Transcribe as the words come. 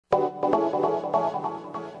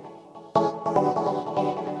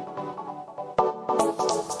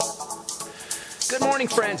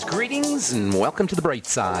morning, friends. Greetings and welcome to The Bright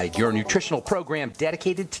Side, your nutritional program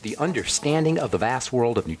dedicated to the understanding of the vast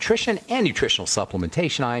world of nutrition and nutritional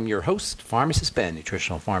supplementation. I'm your host, Pharmacist Ben,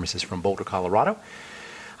 nutritional pharmacist from Boulder, Colorado.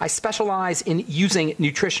 I specialize in using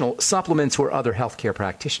nutritional supplements where other healthcare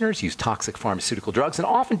practitioners use toxic pharmaceutical drugs and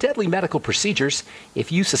often deadly medical procedures.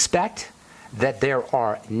 If you suspect that there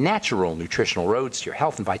are natural nutritional roads to your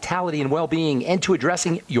health and vitality and well-being and to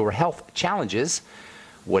addressing your health challenges,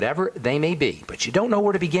 whatever they may be, but you don't know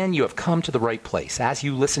where to begin, you have come to the right place. As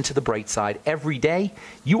you listen to The Bright Side every day,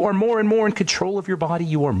 you are more and more in control of your body.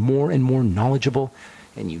 You are more and more knowledgeable,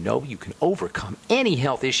 and you know you can overcome any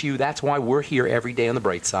health issue. That's why we're here every day on The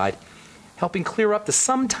Bright Side, helping clear up the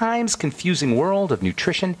sometimes confusing world of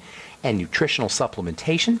nutrition and nutritional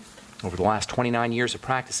supplementation. Over the last 29 years of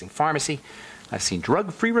practicing pharmacy, I've seen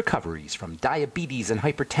drug-free recoveries from diabetes and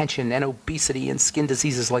hypertension and obesity and skin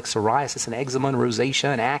diseases like psoriasis and eczema and rosacea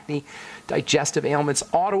and acne, digestive ailments,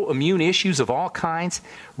 autoimmune issues of all kinds,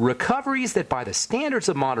 recoveries that by the standards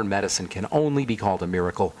of modern medicine can only be called a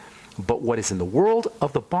miracle. But what is in the world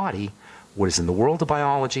of the body, what is in the world of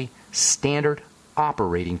biology, standard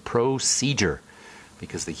operating procedure.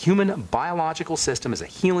 Because the human biological system is a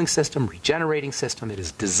healing system, regenerating system. It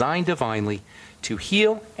is designed divinely to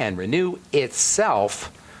heal and renew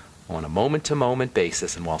itself on a moment-to-moment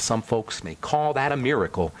basis. And while some folks may call that a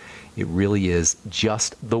miracle, it really is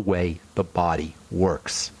just the way the body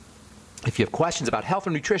works. If you have questions about health or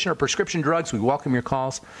nutrition or prescription drugs, we welcome your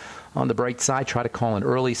calls. On The Bright Side, try to call in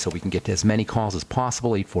early so we can get to as many calls as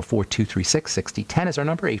possible. 844-236-6010 is our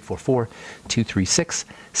number.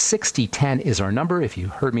 844-236-6010 is our number. If you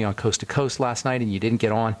heard me on Coast to Coast last night and you didn't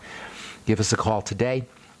get on, give us a call today,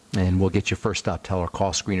 and we'll get you first up. Tell our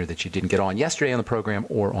call screener that you didn't get on yesterday on the program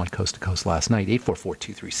or on Coast to Coast last night.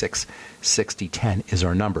 844-236-6010 is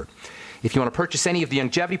our number. If you want to purchase any of the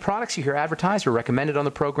longevity products you hear advertised or recommended on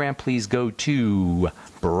the program, please go to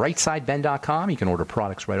brightsideben.com. You can order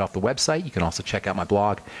products right off the website. You can also check out my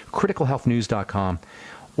blog, criticalhealthnews.com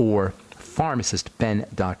or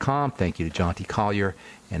pharmacistben.com. Thank you to John T. Collier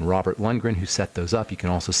and Robert Lundgren who set those up. You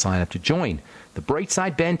can also sign up to join the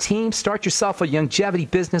Brightside Ben team. Start yourself a longevity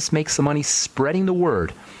business. Make some money spreading the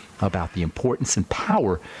word about the importance and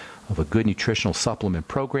power of a good nutritional supplement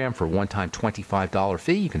program. For a one-time $25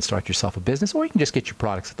 fee, you can start yourself a business, or you can just get your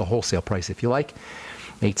products at the wholesale price if you like.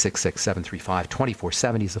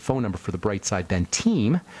 866-735-2470 is the phone number for the Brightside Ben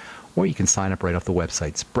team, or you can sign up right off the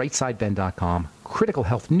websites, brightsideben.com,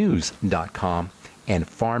 criticalhealthnews.com, and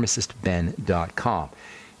pharmacistben.com.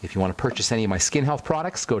 If you want to purchase any of my skin health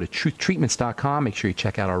products, go to truthtreatments.com. Make sure you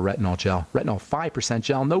check out our retinol gel. Retinol 5%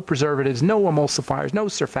 gel, no preservatives, no emulsifiers, no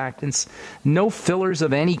surfactants, no fillers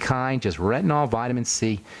of any kind, just retinol, vitamin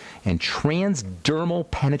C, and transdermal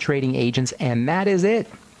penetrating agents, and that is it.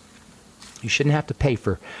 You shouldn't have to pay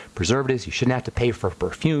for preservatives. You shouldn't have to pay for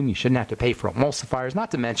perfume. You shouldn't have to pay for emulsifiers, not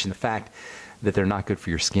to mention the fact that they're not good for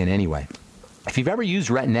your skin anyway. If you've ever used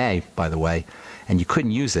Retin-A, by the way, and you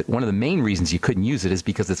couldn't use it, one of the main reasons you couldn't use it is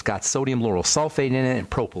because it's got sodium lauryl sulfate in it and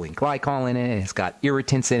propylene glycol in it, and it's got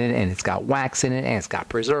irritants in it, and it's got wax in it, and it's got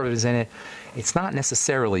preservatives in it. It's not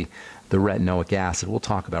necessarily the retinoic acid. We'll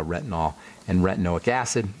talk about retinol and retinoic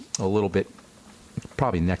acid a little bit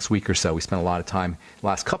probably next week or so. We spent a lot of time the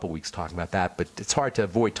last couple weeks talking about that, but it's hard to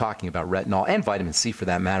avoid talking about retinol and vitamin C for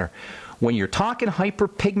that matter when you're talking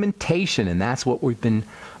hyperpigmentation, and that's what we've been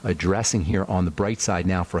addressing here on the Bright Side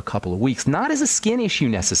now for a couple of weeks, not as a skin issue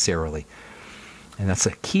necessarily. And that's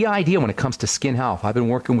a key idea when it comes to skin health. I've been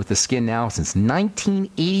working with the skin now since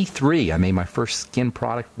 1983. I made my first skin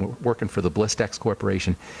product working for the Blistex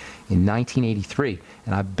Corporation in 1983.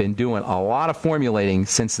 And I've been doing a lot of formulating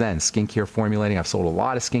since then, skincare formulating. I've sold a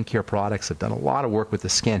lot of skincare products. I've done a lot of work with the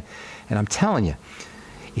skin. And I'm telling you,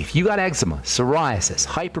 if you got eczema, psoriasis,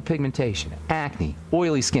 hyperpigmentation, acne,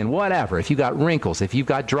 oily skin, whatever, if you got wrinkles, if you've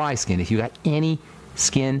got dry skin, if you got any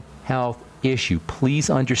skin health issue, please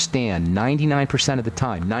understand 99% of the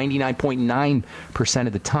time, 99.9%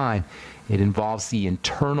 of the time, it involves the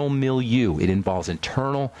internal milieu. It involves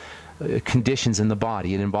internal conditions in the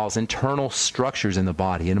body. It involves internal structures in the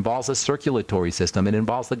body. It involves the circulatory system. It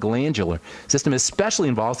involves the glandular system. It especially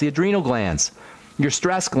involves the adrenal glands. Your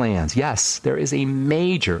stress glands. Yes, there is a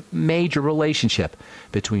major, major relationship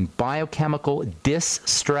between biochemical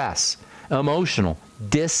distress, emotional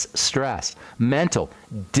distress, mental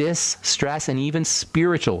distress, and even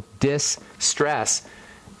spiritual distress,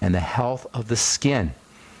 and the health of the skin.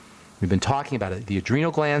 We've been talking about it. The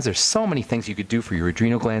adrenal glands, there's so many things you could do for your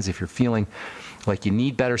adrenal glands if you're feeling like you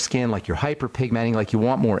need better skin, like you're hyperpigmenting, like you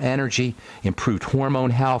want more energy, improved hormone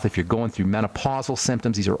health, if you're going through menopausal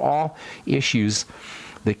symptoms. These are all issues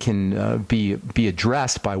that can be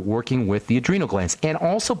addressed by working with the adrenal glands. And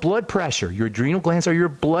also blood pressure. Your adrenal glands are your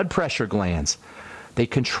blood pressure glands. They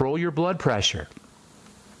control your blood pressure.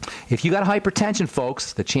 If you got hypertension,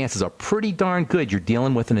 folks, the chances are pretty darn good you're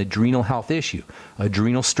dealing with an adrenal health issue,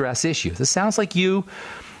 adrenal stress issue. If this sounds like you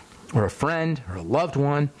or a friend or a loved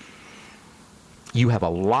one, you have a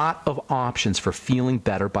lot of options for feeling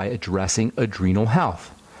better by addressing adrenal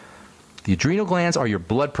health. The adrenal glands are your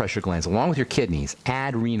blood pressure glands, along with your kidneys.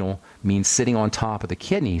 Adrenal means sitting on top of the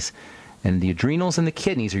kidneys, and the adrenals and the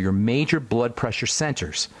kidneys are your major blood pressure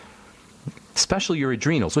centers, especially your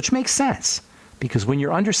adrenals, which makes sense because when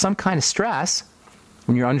you're under some kind of stress,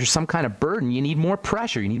 when you're under some kind of burden, you need more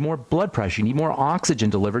pressure, you need more blood pressure, you need more oxygen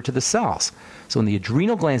delivered to the cells. So when the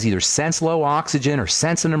adrenal glands either sense low oxygen or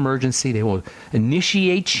sense an emergency, they will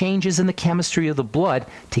initiate changes in the chemistry of the blood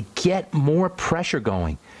to get more pressure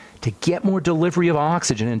going, to get more delivery of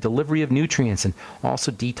oxygen and delivery of nutrients, and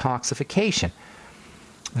also detoxification.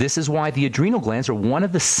 This is why the adrenal glands are one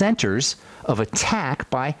of the centers of attack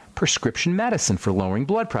by prescription medicine for lowering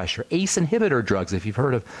blood pressure. ACE inhibitor drugs, if you've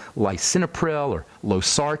heard of lisinopril or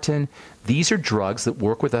losartan, these are drugs that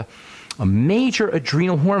work with a major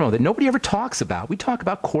adrenal hormone that nobody ever talks about. We talk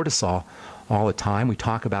about cortisol all the time. We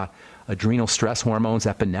talk about adrenal stress hormones,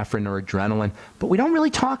 epinephrine or adrenaline, but we don't really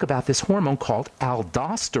talk about this hormone called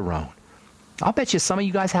aldosterone. I'll bet you some of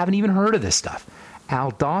you guys haven't even heard of this stuff.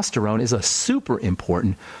 Aldosterone is a super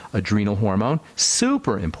important adrenal hormone,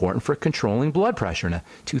 super important for controlling blood pressure. In a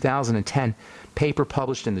 2010 paper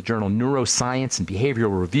published in the journal Neuroscience and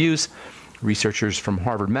Behavioral Reviews, researchers from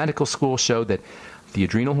Harvard Medical School showed that the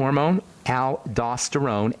adrenal hormone,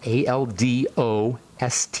 aldosterone, A-L-D-O-S-T-E-R-O-N-E,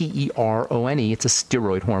 it's a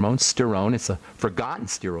steroid hormone, sterone, it's a forgotten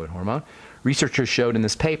steroid hormone. Researchers showed in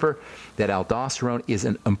this paper that aldosterone is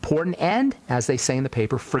an important and, as they say in the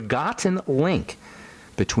paper, forgotten link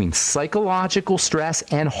between psychological stress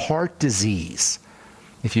and heart disease.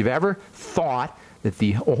 If you've ever thought that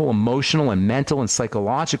the whole emotional and mental and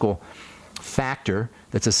psychological factor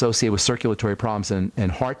that's associated with circulatory problems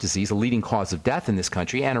and heart disease, a leading cause of death in this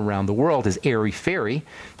country and around the world, is airy-fairy,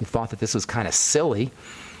 you thought that this was kind of silly,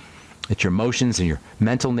 that your emotions and your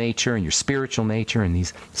mental nature and your spiritual nature and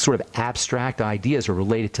these sort of abstract ideas are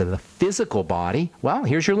related to the physical body, well,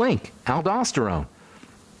 here's your link, aldosterone.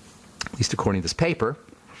 At least according to this paper.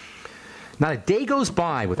 Not a day goes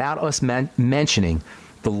by without us mentioning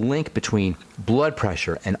the link between blood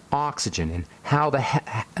pressure and oxygen and how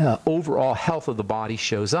the overall health of the body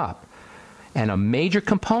shows up. And a major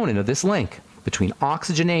component of this link between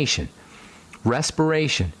oxygenation,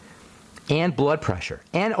 respiration, and blood pressure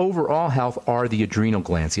and overall health are the adrenal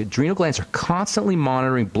glands. The adrenal glands are constantly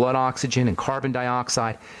monitoring blood oxygen and carbon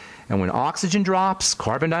dioxide. And when oxygen drops,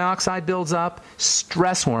 carbon dioxide builds up,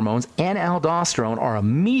 stress hormones and aldosterone are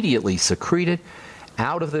immediately secreted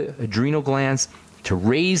out of the adrenal glands to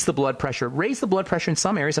raise the blood pressure in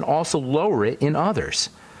some areas and also lower it in others.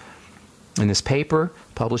 In this paper,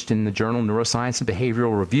 published in the journal Neuroscience and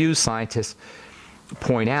Behavioral Reviews, scientists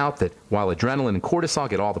point out that while adrenaline and cortisol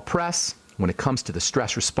get all the press, when it comes to the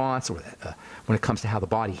stress response or when it comes to how the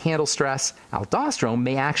body handles stress, aldosterone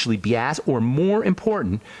may actually be as or more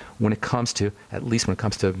important when it comes to, at least when it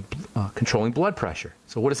comes to controlling blood pressure.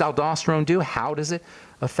 So what does aldosterone do? How does it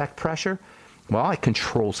affect pressure? Well, it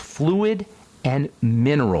controls fluid and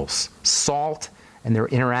minerals, salt and their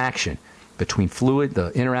interaction between fluid, the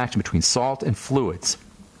interaction between salt and fluids.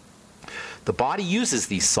 The body uses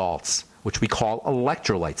these salts, which we call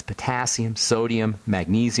electrolytes, potassium, sodium,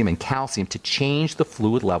 magnesium, and calcium, to change the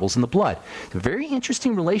fluid levels in the blood. It's a very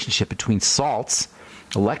interesting relationship between salts,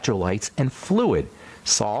 electrolytes, and fluid.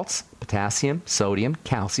 Salts, potassium, sodium,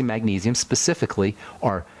 calcium, magnesium specifically,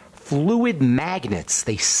 are fluid magnets.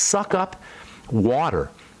 They suck up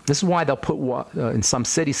water. This is why they'll put, in some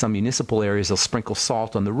cities, some municipal areas, they'll sprinkle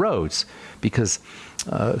salt on the roads, because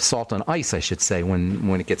salt on ice, I should say,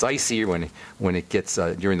 when it gets icy, or when it gets,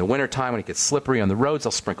 during the wintertime, when it gets slippery on the roads,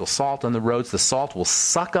 they'll sprinkle salt on the roads. The salt will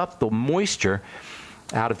suck up the moisture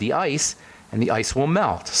out of the ice, and the ice will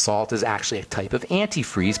melt. Salt is actually a type of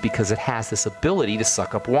antifreeze because it has this ability to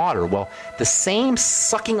suck up water. Well, the same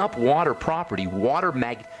sucking up water property,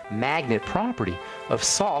 magnet property of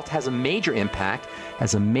salt has a major impact,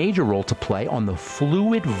 has a major role to play on the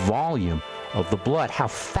fluid volume of the blood, how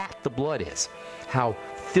fat the blood is, how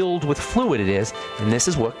filled with fluid it is, and this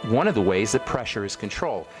is one of the ways that pressure is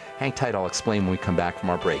controlled. Hang tight, I'll explain when we come back from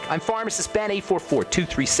our break. I'm Pharmacist Ben,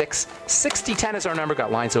 844-236-6010 is our number.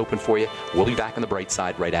 Got lines open for you. We'll be back on the bright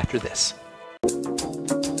side right after this.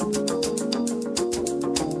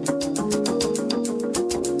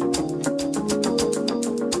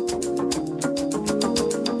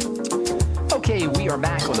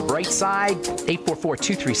 Bright Side,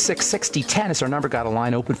 844-236-6010 is our number. Got a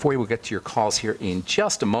line open for you. We'll get to your calls here in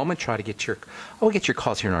just a moment. We'll get your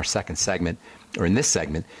calls here in our second segment, or in this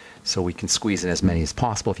segment, so we can squeeze in as many as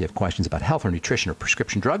possible. If you have questions about health or nutrition or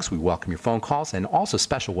prescription drugs, we welcome your phone calls. And also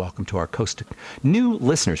special welcome to our new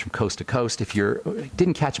listeners from coast to coast. If you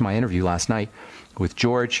didn't catch my interview last night with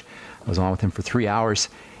George, I was on with him for 3 hours.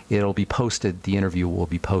 It'll be posted, the interview will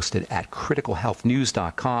be posted at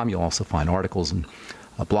criticalhealthnews.com. You'll also find articles and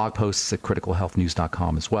blog posts at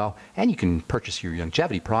criticalhealthnews.com as well. And you can purchase your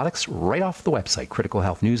longevity products right off the website,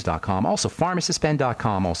 criticalhealthnews.com. Also,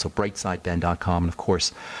 pharmacistben.com, also brightsideben.com. And, of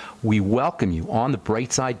course, we welcome you on the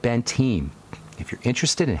Brightside Ben team. If you're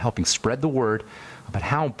interested in helping spread the word about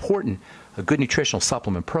how important a good nutritional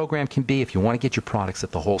supplement program can be, if you want to get your products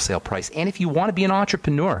at the wholesale price, and if you want to be an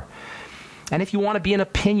entrepreneur, and if you want to be an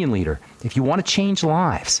opinion leader, if you want to change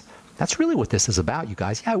lives, that's really what this is about, you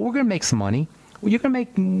guys. Yeah, we're going to make some money. Well, you can make,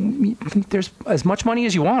 there's as much money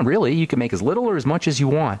as you want, really. You can make as little or as much as you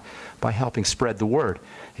want by helping spread the word.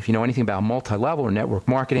 If you know anything about multi-level or network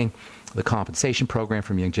marketing, the compensation program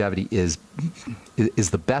from Longevity is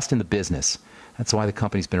the best in the business. That's why the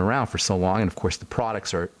company's been around for so long. And, of course, the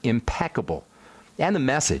products are impeccable. And the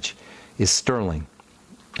message is sterling.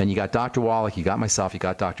 And you got Dr. Wallach, you got myself, you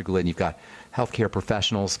got Dr. Glidden, you've got healthcare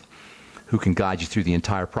professionals who can guide you through the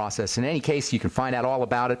entire process. In any case, you can find out all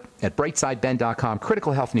about it at brightsideben.com,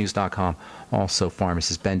 criticalhealthnews.com, also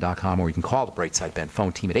pharmacistben.com, or you can call the Brightside Ben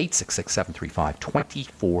phone team at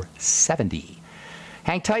 866-735-2470.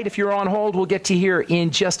 Hang tight if you're on hold. We'll get to you here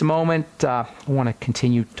in just a moment. I want to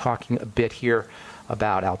continue talking a bit here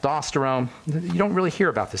about aldosterone. You don't really hear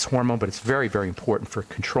about this hormone, but it's very, very important for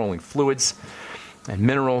controlling fluids and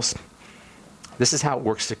minerals. This is how it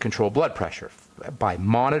works to control blood pressure, by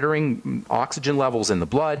monitoring oxygen levels in the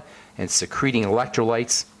blood and secreting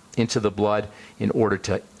electrolytes into the blood in order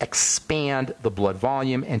to expand the blood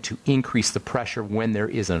volume and to increase the pressure when there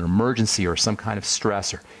is an emergency or some kind of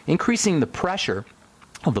stressor. Increasing the pressure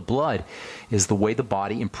of the blood is the way the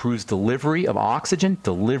body improves delivery of oxygen,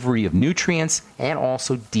 delivery of nutrients, and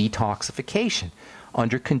also detoxification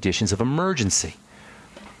under conditions of emergency.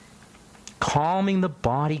 Calming the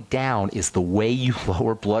body down is the way you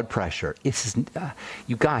lower blood pressure.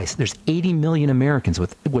 You guys, there's 80 million Americans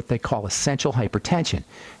with what they call essential hypertension.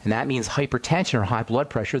 And that means hypertension or high blood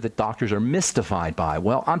pressure that doctors are mystified by.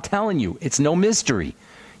 Well, I'm telling you, it's no mystery.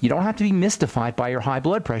 You don't have to be mystified by your high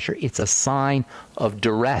blood pressure. It's a sign of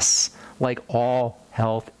duress, like all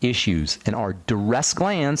health issues. And our duress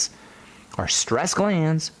glands, our stress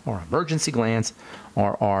glands, our emergency glands,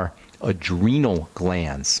 are our adrenal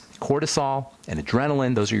glands. Cortisol and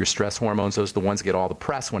adrenaline, those are your stress hormones. Those are the ones that get all the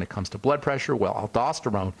press when it comes to blood pressure. Well,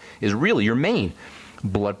 aldosterone is really your main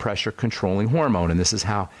blood pressure controlling hormone. And this is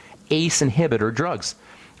how ACE inhibitor drugs,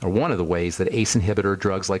 or one of the ways that ACE inhibitor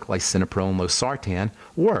drugs like lisinopril and losartan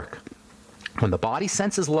work. When the body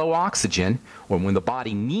senses low oxygen, or when the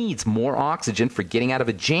body needs more oxygen for getting out of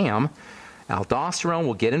a jam, aldosterone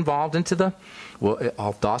will get involved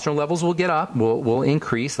aldosterone levels will get up, will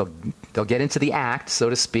increase. They'll get into the act, so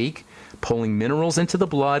to speak, pulling minerals into the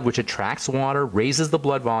blood, which attracts water, raises the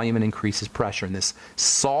blood volume, and increases pressure. And this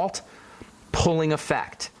salt pulling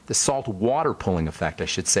effect, the salt water pulling effect, I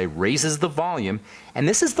should say, raises the volume. And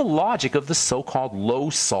this is the logic of the so-called low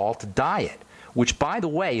salt diet, which, by the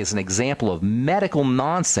way, is an example of medical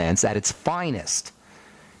nonsense at its finest.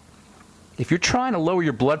 If you're trying to lower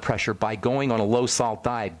your blood pressure by going on a low-salt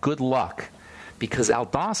diet, good luck, because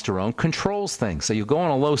aldosterone controls things. So you go on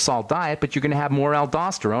a low-salt diet, but you're going to have more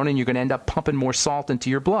aldosterone, and you're going to end up pumping more salt into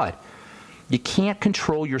your blood. You can't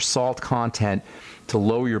control your salt content to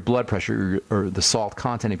lower your blood pressure, or the salt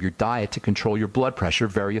content of your diet to control your blood pressure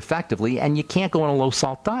very effectively, and you can't go on a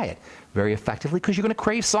low-salt diet very effectively because you're going to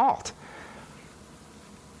crave salt.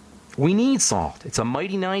 We need salt. It's a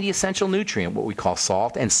mighty 90 essential nutrient, what we call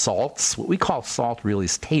salt. And salts, what we call salt really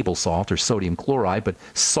is table salt or sodium chloride, but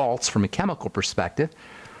salts from a chemical perspective,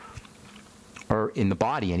 or in the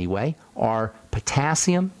body anyway, are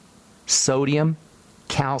potassium, sodium,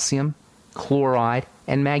 calcium, chloride,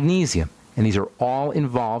 and magnesium. And these are all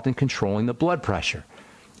involved in controlling the blood pressure.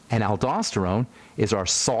 And aldosterone is our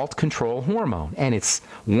salt control hormone. And it's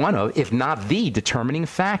one of, if not the determining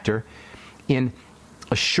factor in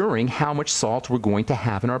assuring how much salt we're going to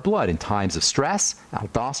have in our blood. In times of stress,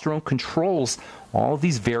 aldosterone controls all of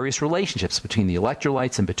these various relationships between the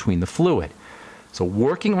electrolytes and between the fluid. So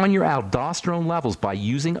working on your aldosterone levels by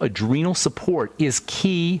using adrenal support is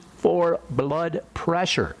key for blood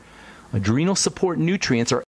pressure. Adrenal support nutrients are